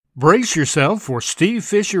Brace yourself for Steve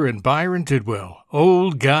Fisher and Byron Tidwell,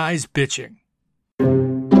 Old Guys Bitching.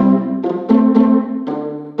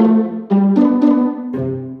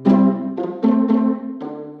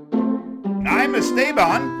 I'm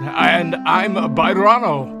Esteban. And I'm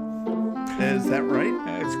Byrano. Is that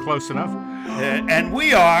right? It's close enough. And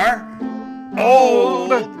we are Old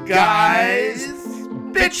Guys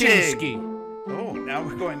Bitching. Ski. Oh, now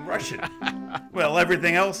we're going Russian. Well,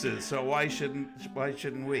 everything else is, so why shouldn't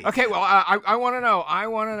we? Okay, well, I want to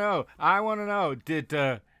know.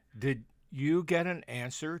 Did you get an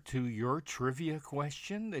answer to your trivia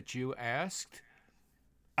question that you asked?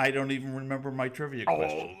 I don't even remember my trivia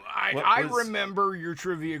question. I remember your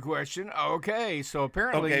trivia question. Okay, so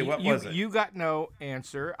apparently what was it? You got no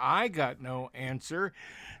answer. I got no answer.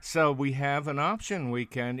 So we have an option. We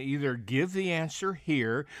can either give the answer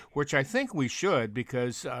here, which I think we should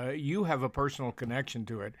because you have a personal connection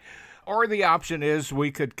to it, or the option is we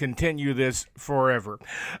could continue this forever.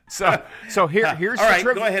 So here's all the right,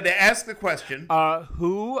 trivia. go ahead and ask the question.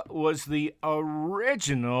 Who was the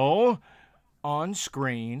original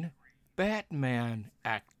on-screen Batman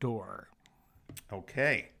actor?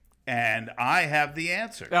 Okay, and I have the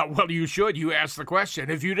answer. Well, you should. You asked the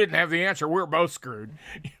question. If you didn't have the answer, we're both screwed.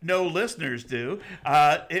 No listeners do.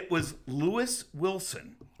 It was Lewis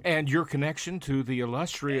Wilson. And your connection to the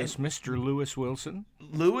illustrious Mr. Lewis Wilson?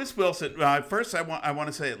 Lewis Wilson. First, I want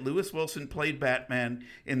to say that Lewis Wilson played Batman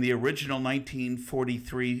in the original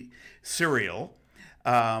 1943 serial.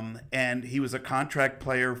 And he was a contract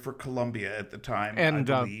player for Columbia at the time, I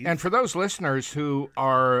believe. And for those listeners who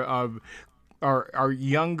are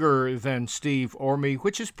younger than Steve or me,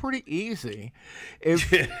 which is pretty easy,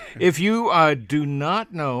 if you do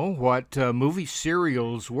not know what movie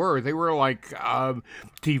serials were, they were like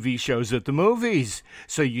TV shows at the movies.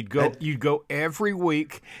 So you'd go every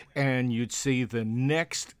week, and you'd see the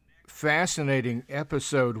next fascinating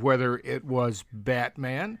episode, whether it was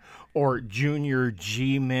Batman or Junior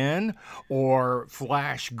G-Men or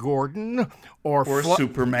Flash Gordon or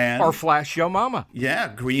Superman or Flash Yo Mama. Yeah,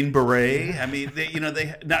 Green Beret. I mean, they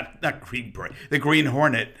not Green Beret, the Green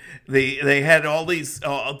Hornet. They had all these.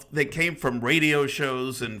 They came from radio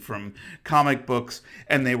shows and from comic books,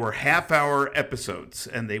 and they were half-hour episodes,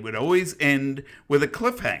 and they would always end with a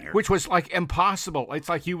cliffhanger, which was like impossible. It's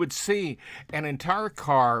like you would see an entire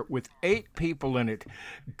car with 8 people in it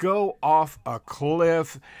go off a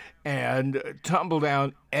cliff and tumble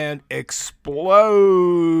down and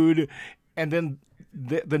explode. And then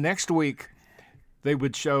the next week, they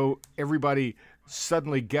would show everybody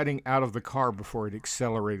suddenly getting out of the car before it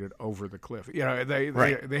accelerated over the cliff.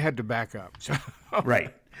 They had to back up. So.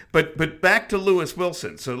 Right. But back to Lewis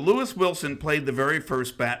Wilson. So Lewis Wilson played the very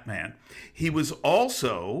first Batman. He was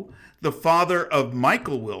also the father of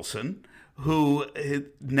Michael Wilson, who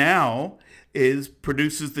now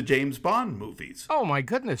produces the James Bond movies. Oh, my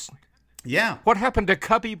goodness. Yeah. What happened to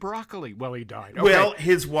Cubby Broccoli? Well, he died. Okay. Well,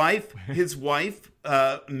 his wife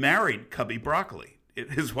married Cubby Broccoli.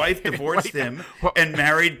 His wife divorced him and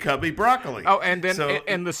married Cubby Broccoli. Oh, and then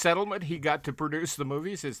in the settlement, he got to produce the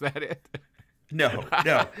movies? Is that it? No.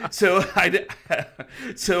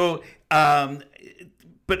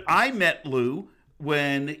 But I met Lou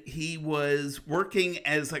when he was working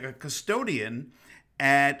as like a custodian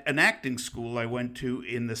at an acting school I went to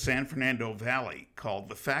in the San Fernando Valley called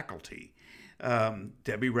The Faculty.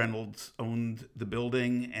 Debbie Reynolds owned the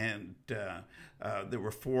building, and there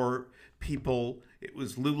were 4 people. It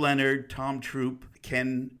was Lou Leonard, Tom Troop,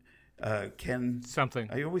 Ken something.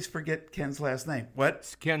 I always forget Ken's last name.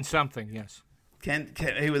 What? Ken something, yes. Ken,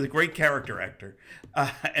 he was a great character actor,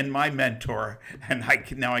 and my mentor, and I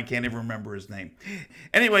can't even remember his name.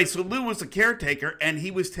 Anyway, so Lou was a caretaker, and he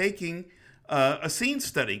was taking a scene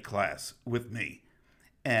study class with me.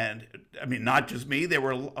 And, I mean, not just me, there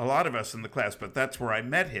were a lot of us in the class, but that's where I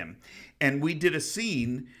met him. And we did a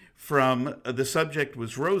scene from, the subject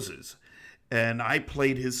was Roses, and I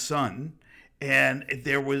played his son. And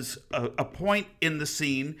there was a point in the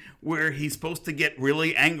scene where he's supposed to get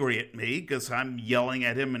really angry at me because I'm yelling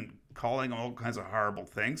at him and calling all kinds of horrible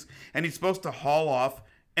things. And he's supposed to haul off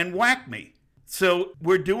and whack me. So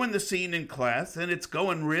we're doing the scene in class, and it's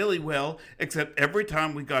going really well, except every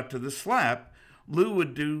time we got to the slap, Lou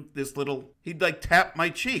would do this he'd like tap my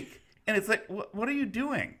cheek. And it's like, what are you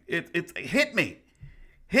doing? It's hit me.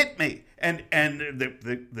 And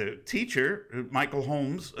the teacher, Michael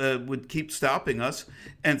Holmes, would keep stopping us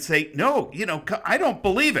and say, no, I don't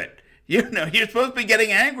believe it. You're supposed to be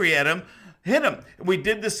getting angry at him. Hit him. We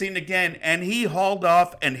did the scene again, and he hauled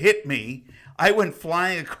off and hit me. I went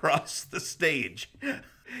flying across the stage.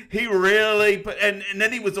 He really, and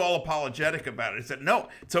then he was all apologetic about it. He said, "No,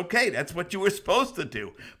 it's okay. That's what you were supposed to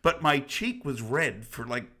do." But my cheek was red for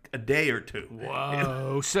like a day or two.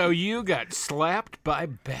 Whoa! So you got slapped by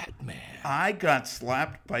Batman? I got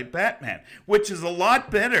slapped by Batman, which is a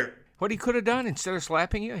lot better. What he could have done instead of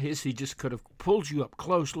slapping you is he just could have pulled you up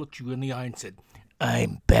close, looked you in the eye, and said,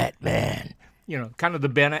 "I'm Batman." You know, kind of the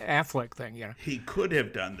Ben Affleck thing. You know, he could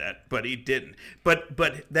have done that, but he didn't. But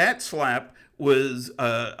that slap was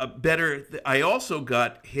a better. I also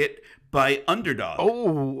got hit by Underdog.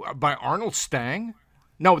 Oh, by Arnold Stang?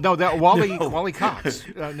 No, that Wally Cox.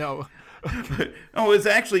 No. No, it was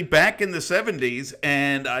actually back in the 70s,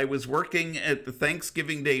 and I was working at the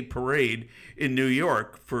Thanksgiving Day Parade in New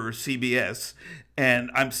York for CBS,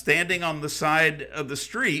 and I'm standing on the side of the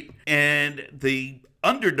street, and the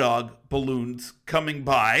Underdog balloons coming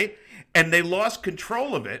by, and they lost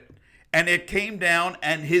control of it, and it came down,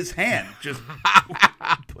 and his hand just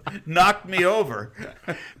knocked me over.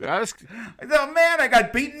 I thought, man, I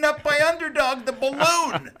got beaten up by Underdog, the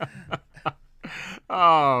balloon.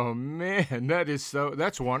 Oh man,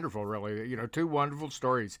 that's wonderful, really. You know, two wonderful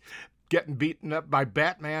stories. Getting beaten up by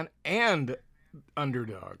Batman and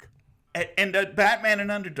Underdog. And Batman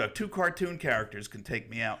and Underdog, two cartoon characters, can take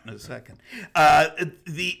me out in a second.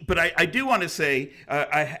 But I do want to say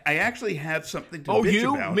I actually have something to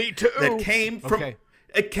bitch about. Me too. That came from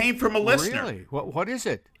it came from a listener. Really? What is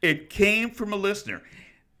it? It came from a listener.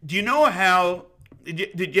 Do you know how?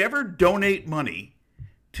 Did you ever donate money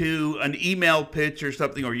to an email pitch or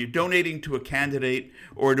something, or you're donating to a candidate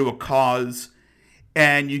or to a cause,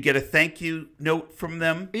 and you get a thank you note from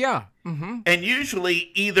them? Yeah. Mm-hmm. And usually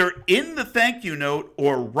either in the thank you note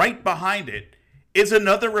or right behind it is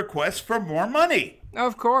another request for more money.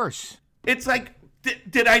 Of course. It's like,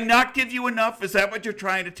 did I not give you enough? Is that what you're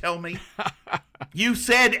trying to tell me? You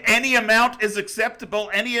said any amount is acceptable,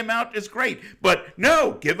 any amount is great. But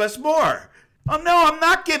no, give us more. Oh, no, I'm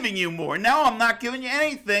not giving you more. No, I'm not giving you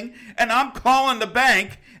anything. And I'm calling the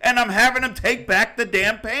bank, and I'm having them take back the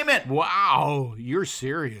damn payment. Wow, you're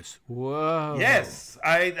serious. Whoa. Yes,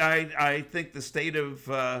 I think the state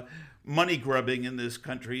of money grubbing in this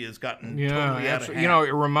country has gotten totally out of hand. You know,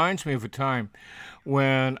 it reminds me of a time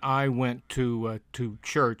when I went to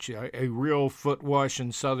church, a real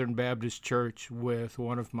foot-washing Southern Baptist church with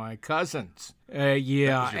one of my cousins.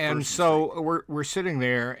 And so we're sitting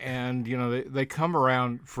there, and you know they come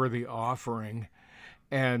around for the offering,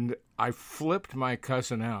 and I flipped my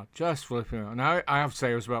cousin out, just flipped him out. And I have to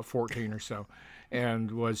say I was about 14 or so,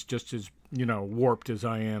 and was just as warped as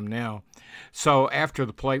I am now. So after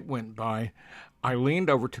the plate went by, I leaned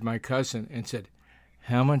over to my cousin and said,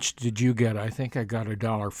 "How much did you get?" "I think I got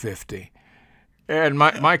 $1.50. And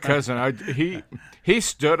my cousin, he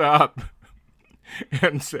stood up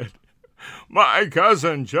and said, "My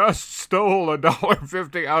cousin just stole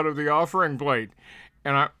 $1.50 out of the offering plate."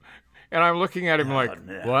 And I'm looking at him like,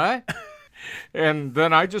 no. What? And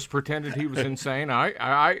then I just pretended he was insane.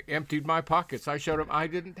 I emptied my pockets. I showed him I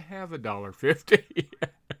didn't have $1.50.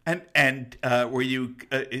 And were you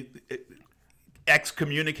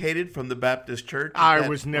excommunicated from the Baptist church? I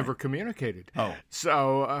was never communicated. Oh.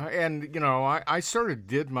 So, I sort of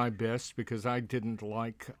did my best because I didn't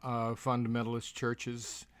like fundamentalist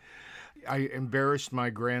churches. I embarrassed my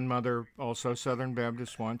grandmother, also Southern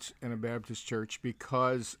Baptist, once in a Baptist church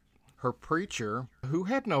because her preacher, who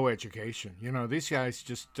had no education, these guys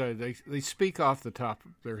just, they speak off the top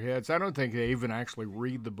of their heads. I don't think they even actually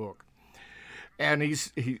read the book. And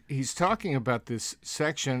he's talking about this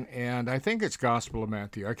section, and I think it's Gospel of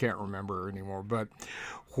Matthew. I can't remember anymore, but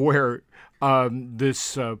where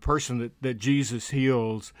this person that Jesus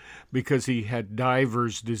heals because he had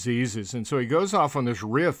divers diseases. And so he goes off on this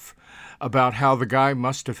riff about how the guy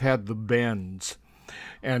must have had the bends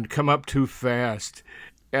and come up too fast.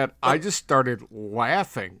 And I just started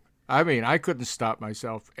laughing. I mean, I couldn't stop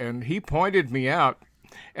myself. And he pointed me out,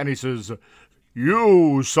 and he says,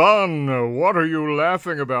 "You, son, what are you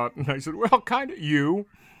laughing about?" And I said, "Well, kind of you."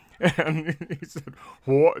 And he said,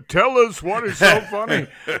 "Tell us what is so funny."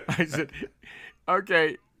 I said,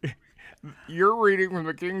 "Okay, you're reading from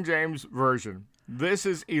the King James Version. This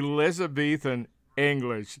is Elizabethan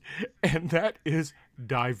English, and that is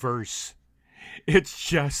diverse. It's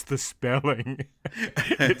just the spelling.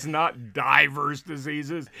 It's not divers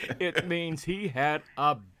diseases. It means he had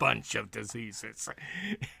a bunch of diseases."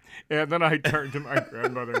 And then I turned to my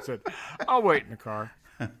grandmother and said, "I'll wait in the car."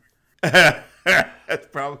 That's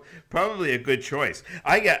probably a good choice.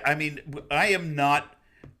 I am not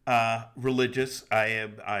religious. I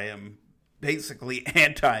am basically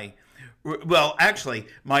anti. Well, actually,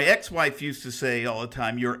 my ex-wife used to say all the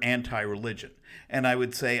time, "You're anti-religion." And I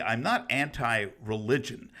would say I'm not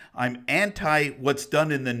anti-religion. I'm anti what's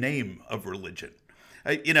done in the name of religion.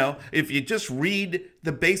 If you just read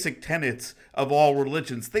the basic tenets of all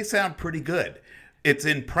religions, they sound pretty good. It's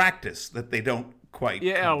in practice that they don't quite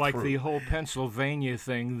come like through. the whole Pennsylvania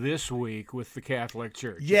thing this week with the Catholic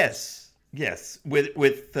Church. Yes.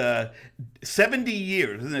 With 70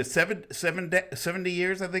 years, isn't it 70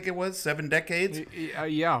 years? I think it was 7 decades.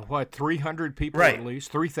 300 people right. at least,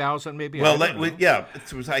 3,000 maybe. Well,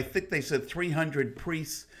 it was. I think they said 300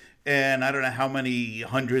 priests, and I don't know how many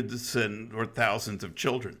hundreds or thousands of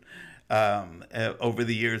children over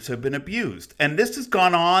the years have been abused, and this has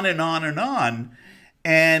gone on and on and on.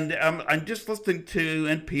 And I'm just listening to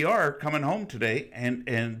NPR coming home today,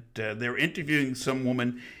 and they're interviewing some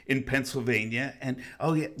woman in Pennsylvania. And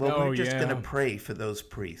we're just going to pray for those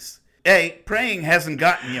priests. Hey, praying hasn't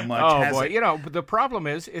gotten you much, has it? But the problem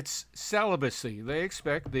is it's celibacy. They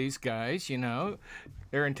expect these guys,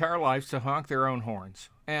 their entire lives to honk their own horns.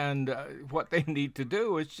 And what they need to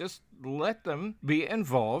do is just let them be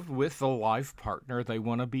involved with the life partner they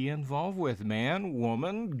want to be involved with, man,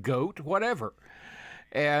 woman, goat, whatever.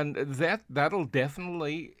 And that'll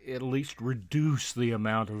definitely at least reduce the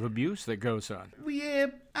amount of abuse that goes on. Yeah,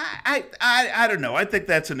 I don't know. I think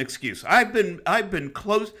that's an excuse. I've been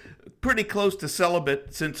pretty close to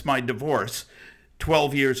celibate since my divorce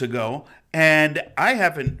 12 years ago, and I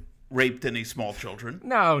haven't raped any small children.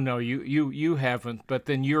 No, you haven't. But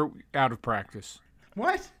then you're out of practice.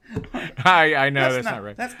 What? I know that's not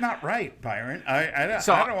right. That's not right, Byron. I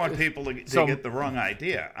don't want people to get the wrong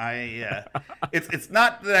idea. It's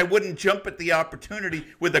not that I wouldn't jump at the opportunity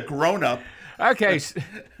with a grown-up. Okay.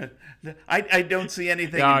 I don't see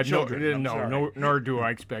anything in children. Nor do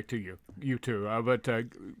I expect you two. But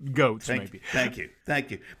goats maybe. Thank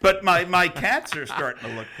you. But my cats are starting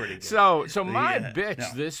to look pretty good. So my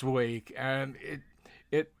bitch this week, and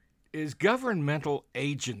it is governmental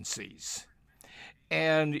agencies.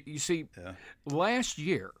 And you see, last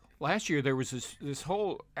year there was this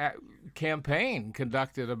whole campaign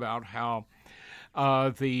conducted about how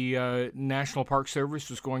the National Park Service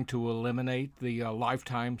was going to eliminate the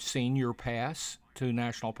lifetime senior pass to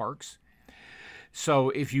national parks. So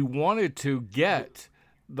if you wanted to get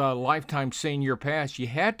the lifetime senior pass, you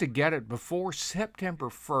had to get it before September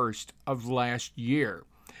 1st of last year.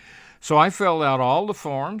 So I filled out all the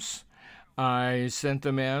forms. I sent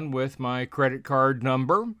them in with my credit card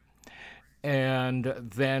number, and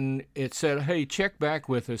then it said, hey, check back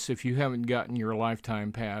with us if you haven't gotten your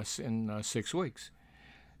lifetime pass in 6 weeks.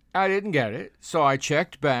 I didn't get it, so I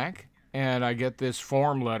checked back, and I get this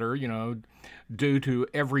form letter, due to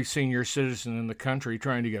every senior citizen in the country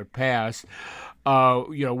trying to get a pass.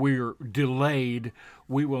 We're delayed.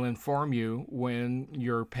 We will inform you when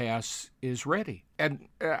your pass is ready. And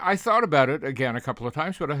I thought about it again a couple of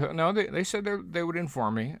times, but I thought, no, they said they would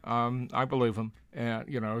inform me. I believe them. And,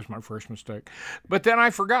 it was my first mistake. But then I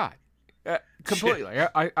forgot completely.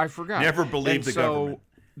 I forgot. Never believed the government. So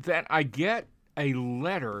then I get a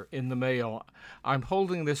letter in the mail. I'm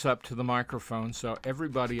holding this up to the microphone so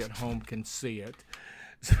everybody at home can see it.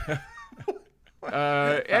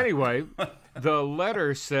 Anyway, the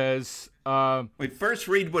letter says... Wait, first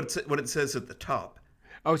read what it says at the top.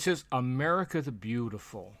 Oh, it says America the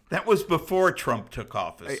Beautiful. That was before Trump took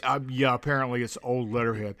office. Apparently it's old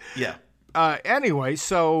letterhead. Yeah. Anyway,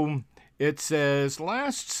 so it says,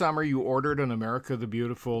 last summer you ordered an America the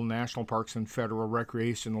Beautiful National Parks and Federal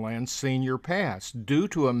Recreation Land Senior Pass. Due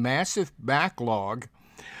to a massive backlog,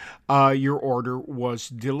 your order was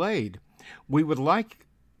delayed. We would like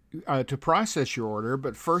to process your order,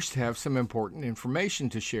 but first have some important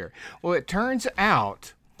information to share. Well, it turns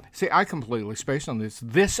out, I completely spaced on this.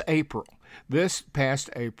 This past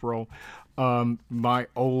April, my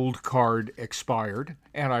old card expired,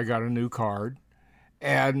 and I got a new card.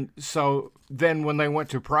 And so then when they went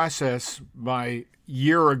to process my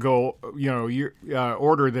order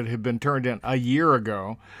that had been turned in a year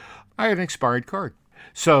ago, I had an expired card.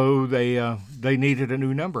 So they needed a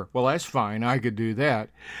new number. Well, that's fine. I could do that.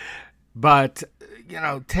 But,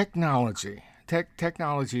 technology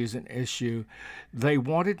is an issue. They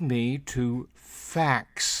wanted me to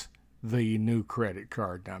fax the new credit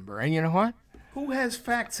card number. And you know what? Who has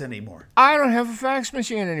fax anymore? I don't have a fax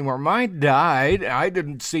machine anymore. Mine died. I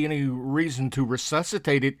didn't see any reason to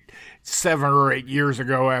resuscitate it 7 or 8 years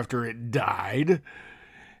ago after it died.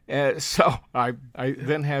 So I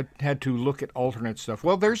then had to look at alternate stuff.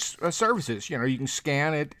 Well, there's services. You can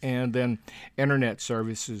scan it, and then internet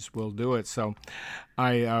services will do it. So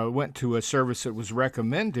I went to a service that was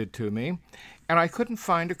recommended to me, and I couldn't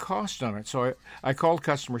find a cost on it. So I called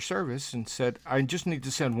customer service and said, I just need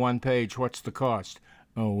to send one page. What's the cost?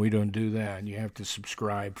 Oh, we don't do that. You have to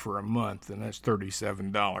subscribe for a month, and that's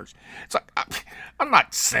 $37. It's like, I'm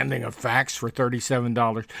not sending a fax for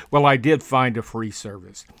 $37. Well, I did find a free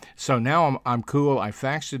service. So now I'm cool. I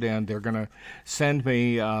faxed it in. They're going to send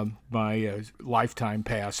me my lifetime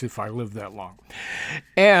pass if I live that long.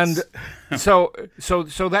 And so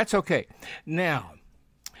that's okay. Now,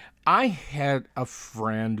 I had a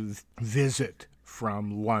friend visit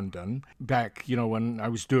from London back, when I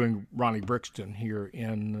was doing Ronnie Brixton here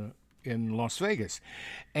in Las Vegas.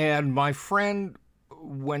 And my friend,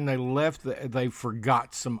 when they left, they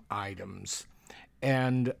forgot some items.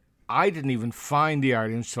 And I didn't even find the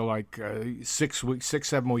items till like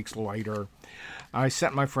 7 weeks later. I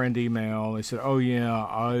sent my friend email. They said, oh,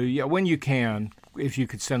 yeah, when you can, if you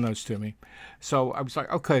could send those to me. So I was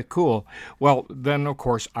like, okay, cool. Well, then, of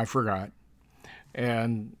course, I forgot.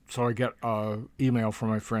 And so I get an email from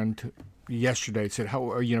my friend yesterday. It said,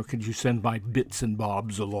 could you send my bits and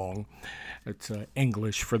bobs along? It's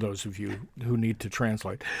English for those of you who need to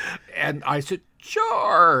translate. And I said,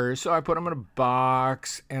 sure. So I put them in a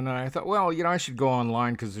box, and I thought, well, I should go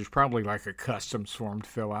online because there's probably like a customs form to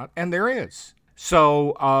fill out. And there is.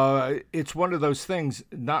 So it's one of those things,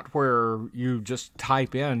 not where you just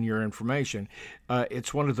type in your information.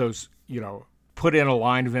 It's one of those, put in a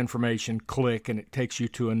line of information, click, and it takes you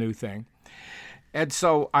to a new thing. And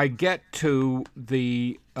so I get to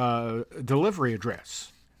the delivery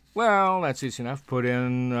address. Well, that's easy enough. Put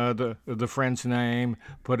in the friend's name,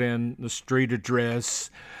 put in the street address,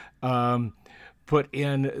 put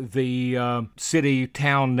in the city,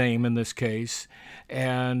 town name in this case,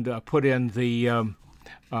 and put in the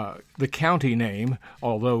county name,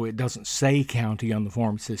 although it doesn't say county on the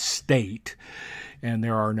form, it says state. And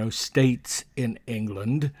there are no states in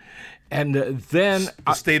England. And then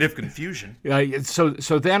the state of confusion.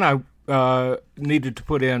 So then I needed to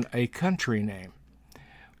put in a country name.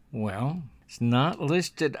 Well, it's not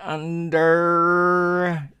listed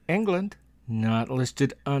under England, not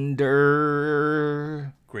listed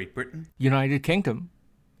under Great Britain, United Kingdom.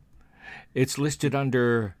 It's listed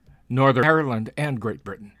under Northern Ireland and Great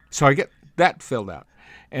Britain. So I get that filled out.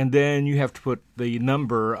 And then you have to put the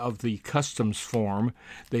number of the customs form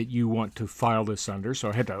that you want to file this under. So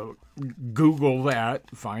I had to Google that,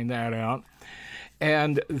 find that out.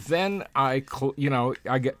 And then I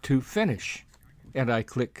get to finish. And I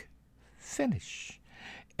click finish.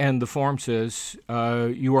 And the form says,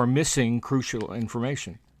 you are missing crucial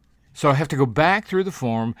information. So I have to go back through the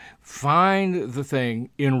form, find the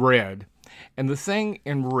thing in red. And the thing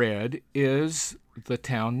in red is the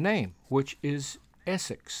town name, which is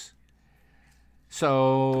Essex.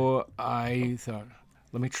 So I thought,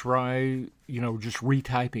 let me try, just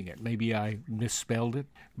retyping it. Maybe I misspelled it.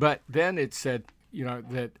 But then it said,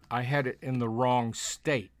 that I had it in the wrong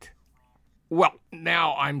state. Well,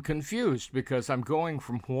 now I'm confused because I'm going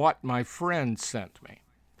from what my friend sent me.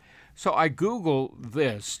 So I Google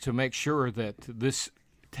this to make sure that this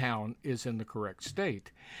town is in the correct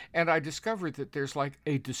state. And I discovered that there's like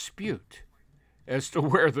a dispute as to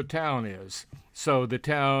where the town is. So the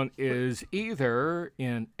town is either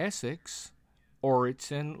in Essex or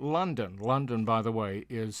it's in London. London, by the way,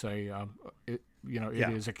 is it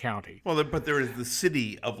is a county. Well, but there is the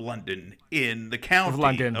city of London in the county of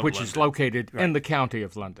London, which is located in the county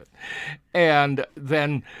of London. And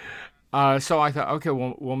then, so I thought, okay,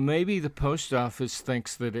 well, maybe the post office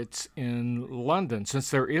thinks that it's in London, since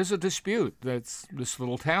there is a dispute that this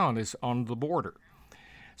little town is on the border.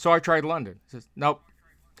 So I tried London. It says, nope.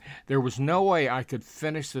 There was no way I could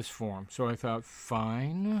finish this form. So I thought,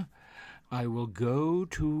 fine, I will go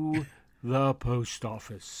to the post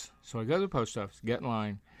office. So I go to the post office, get in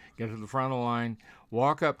line, get to the front of the line,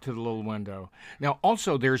 walk up to the little window. Now,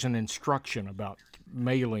 also, there's an instruction about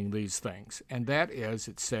mailing these things, and that is,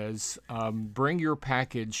 it says, bring your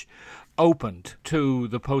package opened to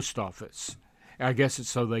the post office. I guess it's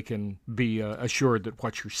so they can be assured that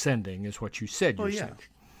what you're sending is what you said you're sending.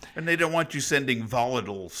 And they don't want you sending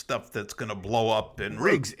volatile stuff that's going to blow up en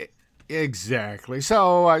route. Exactly.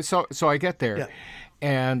 So I get there,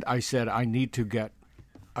 and I said I need to get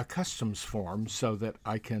a customs form so that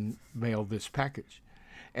I can mail this package.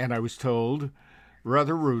 And I was told,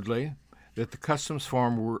 rather rudely, that the customs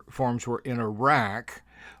forms were in a rack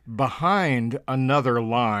behind another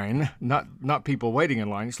line, not people waiting in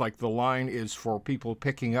line. It's like the line is for people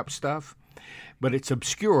picking up stuff. but it's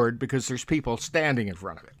obscured because there's people standing in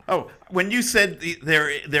front of it. Oh, when you said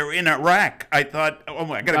they're in Iraq, I thought,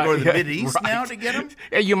 oh, I got to go to the Mideast right. now to get them?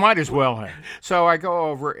 Yeah, you might as well have. So I go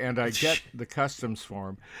over and I get the customs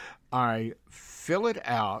form. I fill it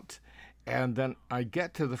out, and then I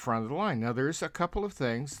get to the front of the line. Now, there's a couple of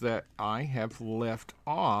things that I have left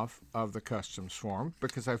off of the customs form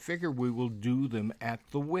because I figure we will do them at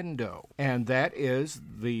the window. And that is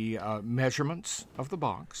the measurements of the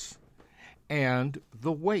box and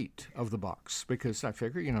the weight of the box, because I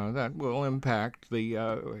figure, that will impact the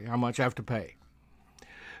how much I have to pay.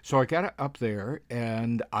 So I got it up there,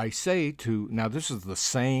 and I say now this is the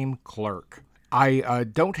same clerk. I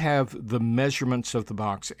don't have the measurements of the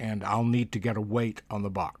box, and I'll need to get a weight on the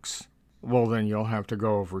box. Well, then you'll have to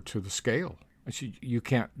go over to the scale. I said, you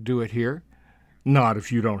can't do it here? Not if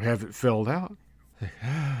you don't have it filled out.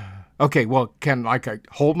 Okay, well, can I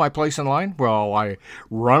hold my place in line while I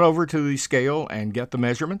run over to the scale and get the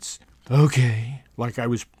measurements? Okay. Like I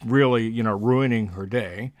was really, ruining her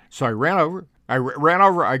day. So I ran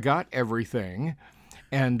over, I got everything,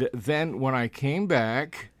 and then when I came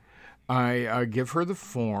back, I give her the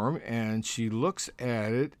form, and she looks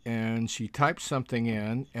at it, and she types something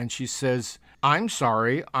in, and she says, I'm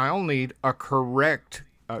sorry, I'll need a correct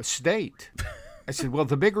state. I said, well,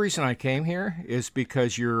 the big reason I came here is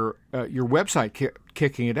because your website kept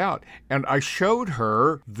kicking it out. And I showed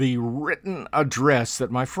her the written address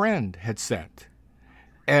that my friend had sent.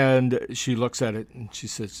 And she looks at it, and she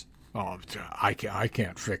says, oh, I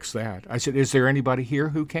can't fix that. I said, is there anybody here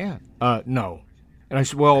who can? No. And I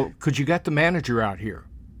said, well, could you get the manager out here?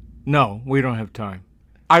 No, we don't have time.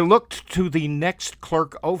 I looked to the next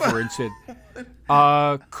clerk over and said,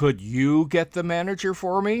 could you get the manager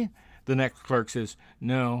for me? The next clerk says,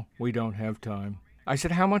 no, we don't have time. I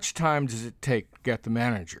said, how much time does it take to get the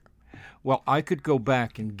manager? Well, I could go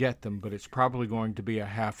back and get them, but it's probably going to be a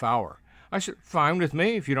half hour. I said, fine with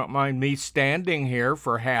me if you don't mind me standing here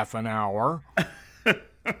for half an hour.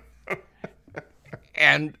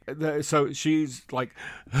 And so she's like,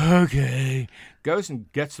 okay, goes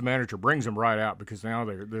and gets the manager, brings him right out because now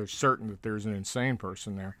they're certain that there's an insane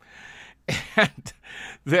person there. And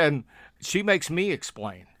then she makes me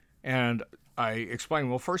explain. And I explain,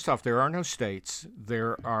 well, first off, there are no states,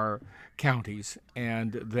 there are counties.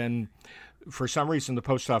 And then for some reason, the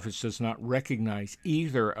post office does not recognize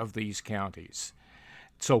either of these counties.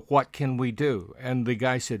 So what can we do? And the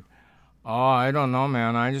guy said, oh, I don't know,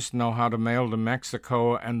 man. I just know how to mail to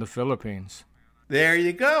Mexico and the Philippines. There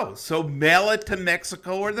you go. So mail it to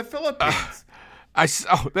Mexico or the Philippines. I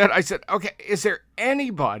said, okay, is there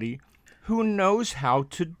anybody who knows how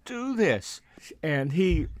to do this? And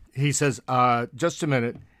he says, just a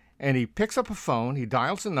minute. And he picks up a phone, he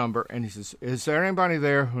dials a number, and he says, is there anybody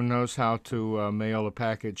there who knows how to mail a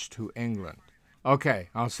package to England? Okay,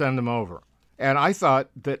 I'll send them over. And I thought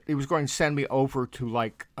that he was going to send me over to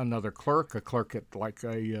like another clerk, a clerk at like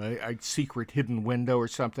a secret hidden window or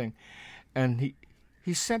something. And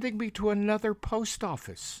he's sending me to another post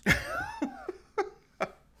office.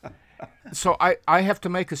 So I have to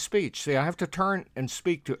make a speech. See, I have to turn and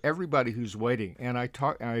speak to everybody who's waiting. And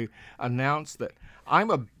I announce that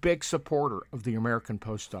I'm a big supporter of the American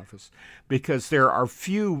Post Office because there are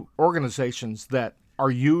few organizations that are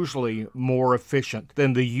usually more efficient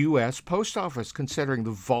than the U.S. Post Office, considering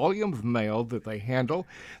the volume of mail that they handle.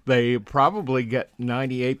 They probably get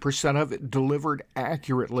 98% of it delivered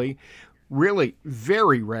accurately, really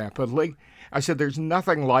very rapidly. I said, there's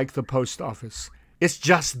nothing like the post office. It's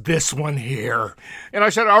just this one here. And I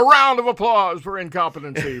said, a round of applause for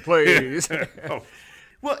incompetency, please. Oh.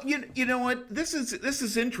 Well, you know what? This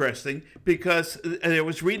is interesting because I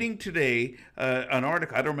was reading today an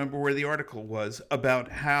article. I don't remember where the article was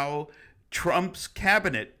about how Trump's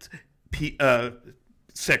cabinet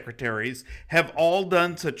secretaries have all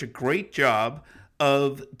done such a great job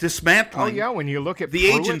of dismantling. Oh yeah, when you look at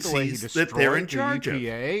the Pruitt, agencies the that they're in charge of,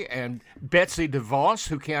 EPA, and Betsy DeVos,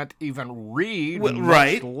 who can't even read,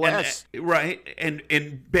 right? Much less.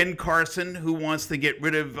 And Ben Carson, who wants to get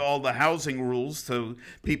rid of all the housing rules, so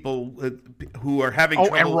people who are having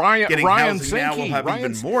trouble getting housing now will have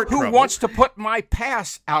even more trouble. Who wants to put my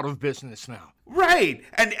pass out of business now? Right,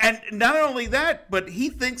 and not only that, but he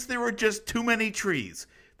thinks there are just too many trees.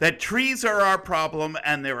 That trees are our problem,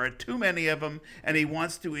 and there are too many of them, and he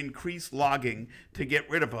wants to increase logging to get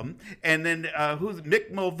rid of them. And then Mick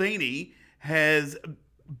Mulvaney has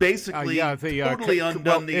basically totally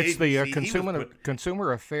undone the agency. It's the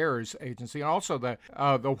Consumer Affairs Agency, and also the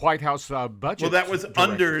White House budget. Well, that was director.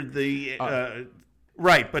 Under the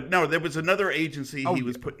right, but no, there was another agency he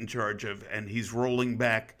was put in charge of, and he's rolling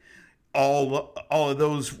back all of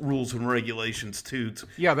those rules and regulations too.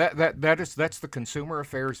 Yeah, that's the Consumer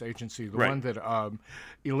Affairs Agency, the Right. one that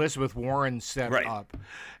Elizabeth Warren set Right. up.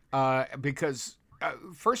 Because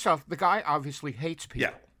first off, the guy obviously hates people.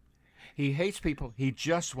 Yeah. He hates people. He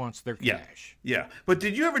just wants their Yeah. cash. Yeah. But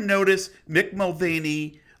did you ever notice Mick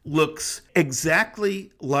Mulvaney looks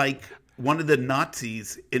exactly like one of the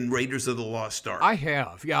Nazis in Raiders of the Lost Ark? I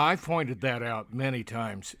have. Yeah, I've pointed that out many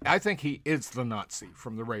times. I think he is the Nazi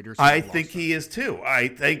from the Raiders. of I the think Lost he is too. I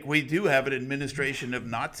think we do have an administration of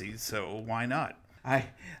Nazis, so why not?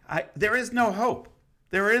 There is no hope.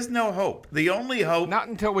 There is no hope. The only hope. Ark. Not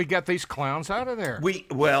until we get these clowns out of there. We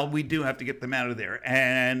do have to get them out of there,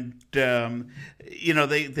 and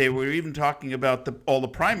they were even talking about all the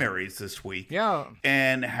primaries this week, Yeah.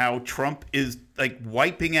 and how Trump is like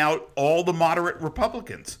wiping out all the moderate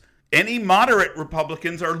Republicans. Any moderate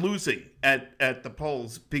Republicans are losing at the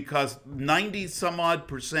polls because 90 some odd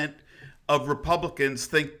 % of Republicans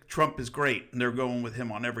think Trump is great, and they're going with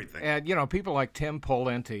him on everything. And, people like Tim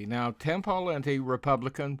Pawlenty. Now, Tim Pawlenty,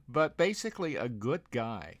 Republican, but basically a good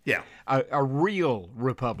guy. Yeah. A real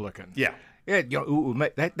Republican. Yeah. Yeah,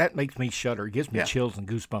 that makes me shudder. It gives me chills and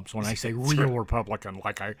goosebumps when I say real Republican,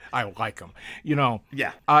 like I like them.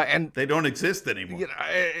 Yeah. And They don't exist anymore.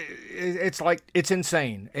 it's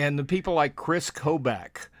insane. And the people like Chris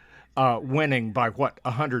Kobach winning by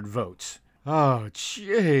 100 votes. Oh,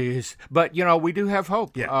 jeez. But, we do have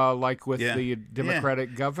hope, like with the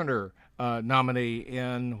Democratic governor nominee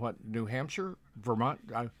in, New Hampshire, Vermont?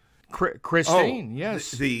 Christine, yes.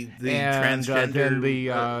 The and,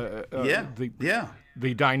 transgender. then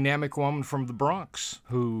the dynamic woman from the Bronx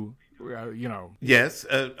who, Yes,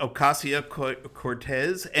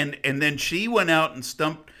 Ocasio-Cortez. And then she went out and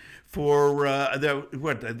stumped for,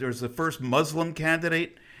 there's the first Muslim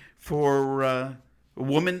candidate for... a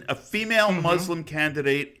female Muslim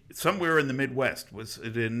candidate somewhere in the Midwest. Was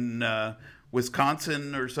it in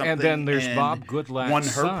Wisconsin or something? And then there's Bob Goodlatte's won her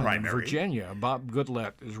son, primary. Virginia. Bob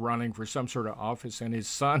Goodlatte is running for some sort of office, and his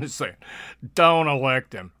son is saying, "Don't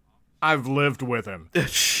elect him. I've lived with him."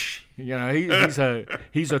 He's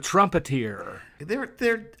a trumpeter.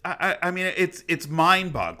 It's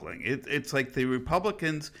mind-boggling. It's like the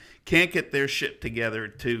Republicans can't get their shit together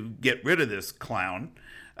to get rid of this clown.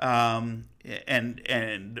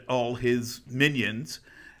 And all his minions,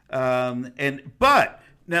 but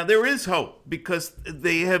now there is hope because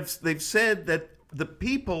they've said that the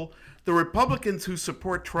Republicans who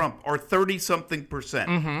support Trump are 30-something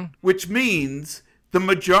 %, which means the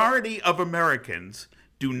majority of Americans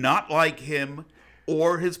do not like him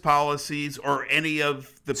or his policies or any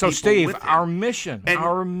of the people Steve, with him. our mission,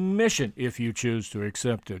 if you choose to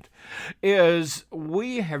accept it, is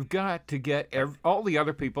we have got to get all the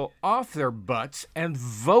other people off their butts and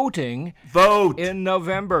vote in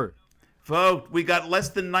November. Vote. We got less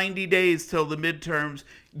than 90 days till the midterms.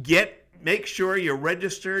 Make sure you're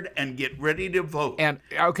registered and get ready to vote. And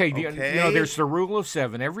there's the rule of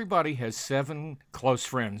 7. Everybody has 7 close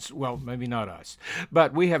friends. Well, maybe not us,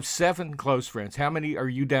 but we have 7 close friends. How many are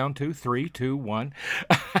you down to? 3, 2, 1.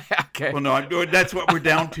 Okay. Well, no, that's what we're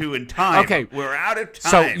down to in time. Okay, we're out of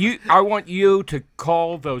time. So I want you to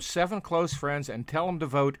call those 7 close friends and tell them to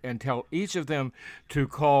vote, and tell each of them to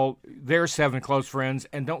call their 7 close friends,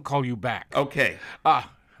 and don't call you back. Okay.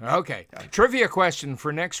 Okay. Trivia question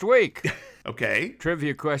for next week. Okay.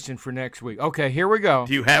 Trivia question for next week. Okay, here we go.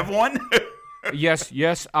 Do you have one?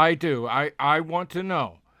 Yes, I do. I want to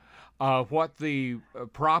know what the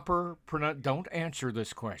proper don't answer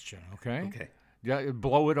this question, okay? Okay.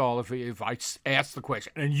 Blow it all if I ask the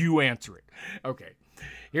question and you answer it. Okay.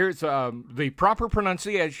 Here's the proper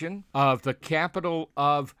pronunciation of the capital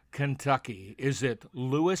of Kentucky. Is it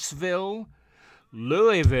Louisville,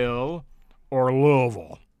 Louisville, or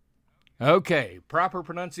Louisville? Okay, proper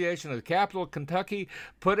pronunciation of the capital of Kentucky.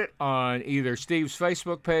 Put it on either Steve's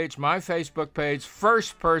Facebook page, my Facebook page.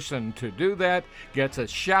 First person to do that gets a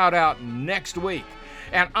shout out next week.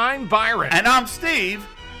 And I'm Byron. And I'm Steve.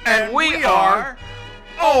 And we are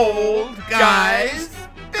Old Guys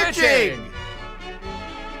Bitching.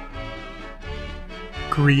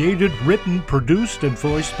 Created, written, produced, and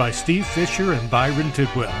voiced by Steve Fisher and Byron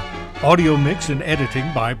Tidwell. Audio mix and editing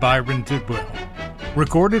by Byron Tidwell.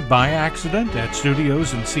 Recorded by accident at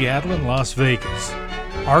studios in Seattle and Las Vegas.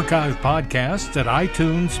 Archive podcasts at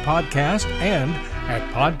iTunes Podcast and at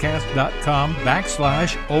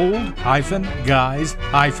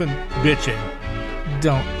podcast.com/old-guys-bitching.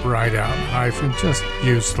 Don't write out hyphen, just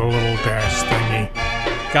use the little dash thingy.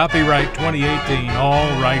 Copyright 2018, all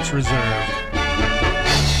rights reserved.